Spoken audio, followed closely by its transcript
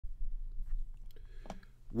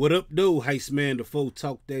What up, though, Heist man? The folk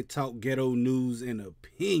talk that talk, ghetto news and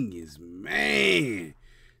opinions, man.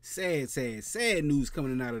 Sad news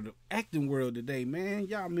coming out of the acting world today, man.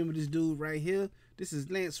 Y'all remember this dude right here? This is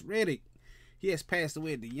Lance Reddick. He has passed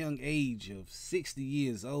away at the young age of 60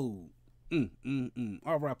 years old.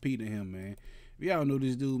 R.I.P to him, man. If y'all know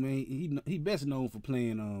this dude, man, he best known for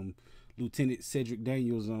playing Lieutenant Cedric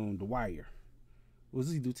Daniels on The Wire. Was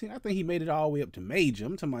he lieutenant? I think he made it all the way up to major.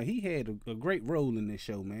 I'm talking about he had a great role in this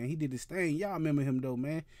show, man. He did his thing. Y'all remember him though,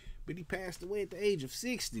 man. But he passed away at the age of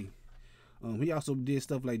 60. He also did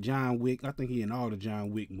stuff like John Wick. I think he in all the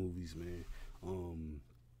John Wick movies, man.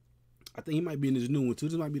 I think he might be in this new one too.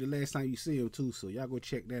 This might be the last time you see him too. So y'all go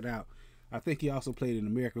check that out. I think he also played in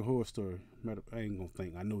American Horror Story. I ain't gonna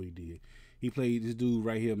think. I know he did. He played this dude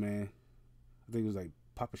right here, man. I think it was like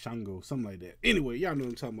Papa Shango, something like that. Anyway, y'all know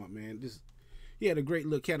what I'm talking about, man. He had a great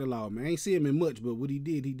little catalog, man. I ain't see him in much, but what he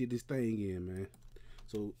did his thing in, man.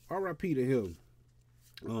 So R.I.P to him.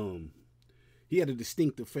 He had a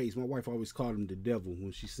distinctive face. My wife always called him the devil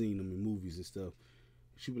when she seen him in movies and stuff.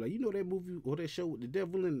 She'd be like, you know that movie or that show with the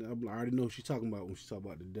devil in it? I'm like, I already know what she's talking about when she talk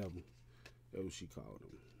about the devil. That's what she called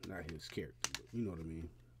him. Not his character, but you know what I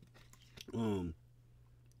mean.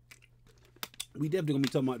 We definitely gonna be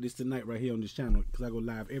talking about this tonight right here on this channel because I go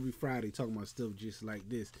live every Friday talking about stuff just like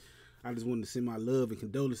this. I just wanted to send my love and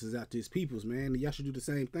condolences out to his peoples, man. Y'all should do the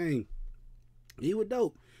same thing. He was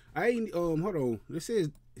dope. I ain't hold on. It says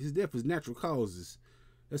his death was natural causes.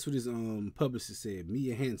 That's what his publicist said.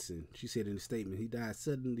 Mia Hansen. She said in a statement, he died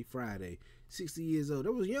suddenly Friday. 60 years old.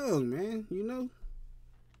 That was young, man. You know?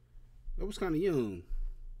 That was kind of young.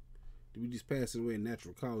 We just passing away in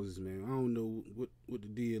natural causes, man. I don't know what the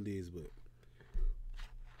deal is, but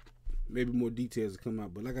maybe more details will come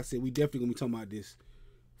out. But like I said, we definitely gonna be talking about this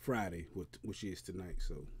Friday, which is tonight.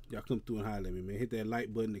 So y'all come through and holler at me, man. Hit that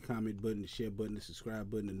like button, the comment button, the share button, the subscribe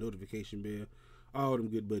button, the notification bell. All them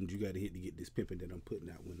good buttons you got to hit to get this pimping that I'm putting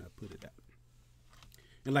out when I put it out.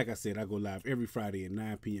 And like I said, I go live every Friday at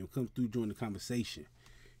 9 p.m. Come through, join the conversation,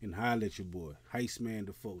 and holler at your boy. Heist man,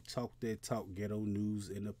 the folk. Talk that talk, ghetto news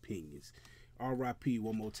and opinions. R.I.P.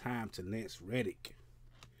 one more time to Lance Reddick.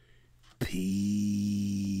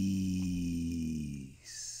 Peace.